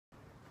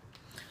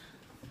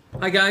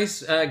Hi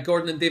guys,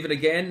 Gordon and David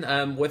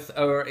again with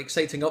our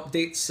exciting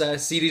updates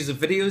series of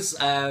videos.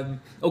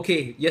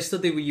 Okay,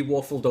 yesterday we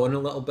waffled on a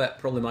little bit,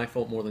 probably my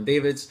fault more than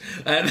David's.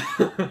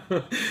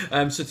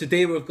 So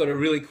today we've got a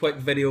really quick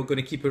video, going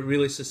to keep it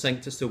really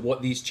succinct as to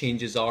what these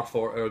changes are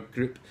for our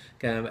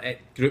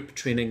group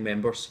training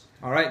members.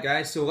 Alright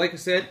guys, so like I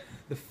said,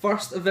 the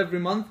first of every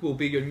month will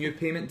be your new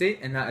payment date,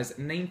 and that is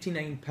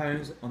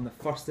 £99 on the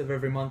first of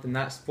every month, and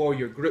that's for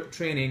your group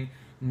training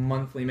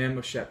monthly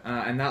membership,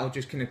 and that'll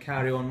just kind of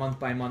carry on month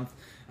by month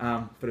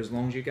for as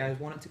long as you guys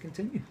want it to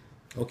continue.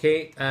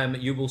 Okay,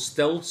 you will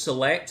still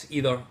select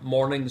either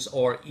mornings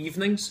or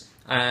evenings.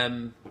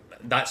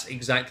 That's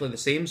exactly the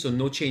same, so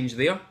no change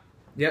there.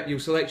 Yep, you'll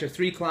select your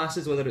 3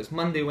 classes, whether it's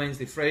Monday,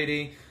 Wednesday,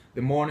 Friday,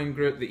 the morning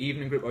group, the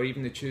evening group, or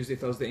even the Tuesday,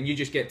 Thursday, and you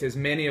just get to as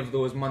many of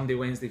those Monday,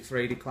 Wednesday,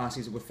 Friday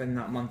classes within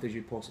that month as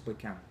you possibly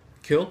can.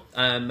 Cool.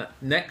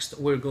 Next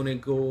we're going to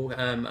go,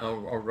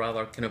 or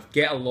rather kind of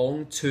get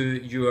along to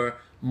your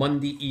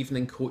Monday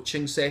evening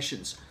coaching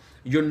sessions.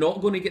 You're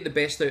not going to get the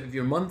best out of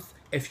your month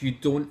if you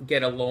don't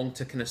get along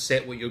to kind of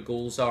set what your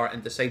goals are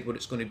and decide what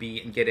it's going to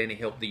be and get any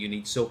help that you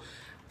need. So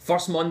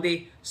first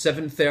Monday,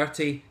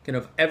 7:30, kind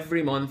of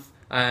every month,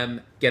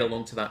 get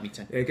along to that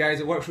meeting. Yeah, guys,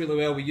 it works really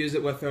well. We use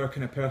it with our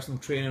kind of personal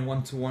training,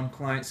 one-to-one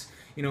clients.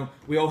 You know,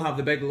 we all have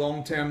the big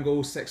long-term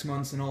goals, 6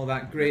 months and all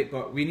that, great,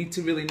 but we need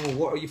to really know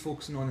what are you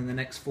focusing on in the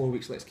next 4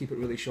 weeks. Let's keep it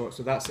really short.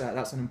 So that's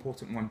an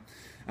important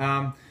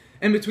one.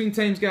 In between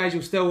times, guys,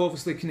 you'll still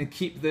obviously kind of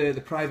keep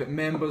the private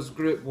members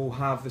group. We'll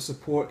have the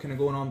support kind of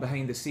going on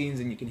behind the scenes,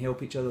 and you can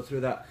help each other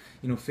through that,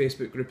 you know,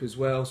 Facebook group as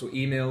well. So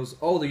emails,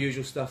 all the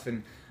usual stuff,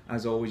 and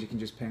as always, you can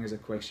just ping us a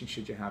question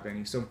should you have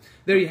any. So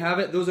there you have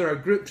it. Those are our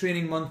group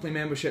training monthly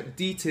membership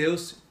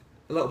details.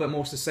 A little bit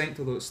more succinct,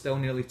 although it's still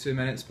nearly 2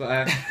 minutes,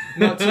 but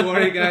not to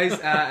worry, guys,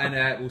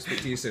 and we'll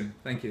speak to you soon.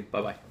 Thank you.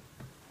 Bye-bye.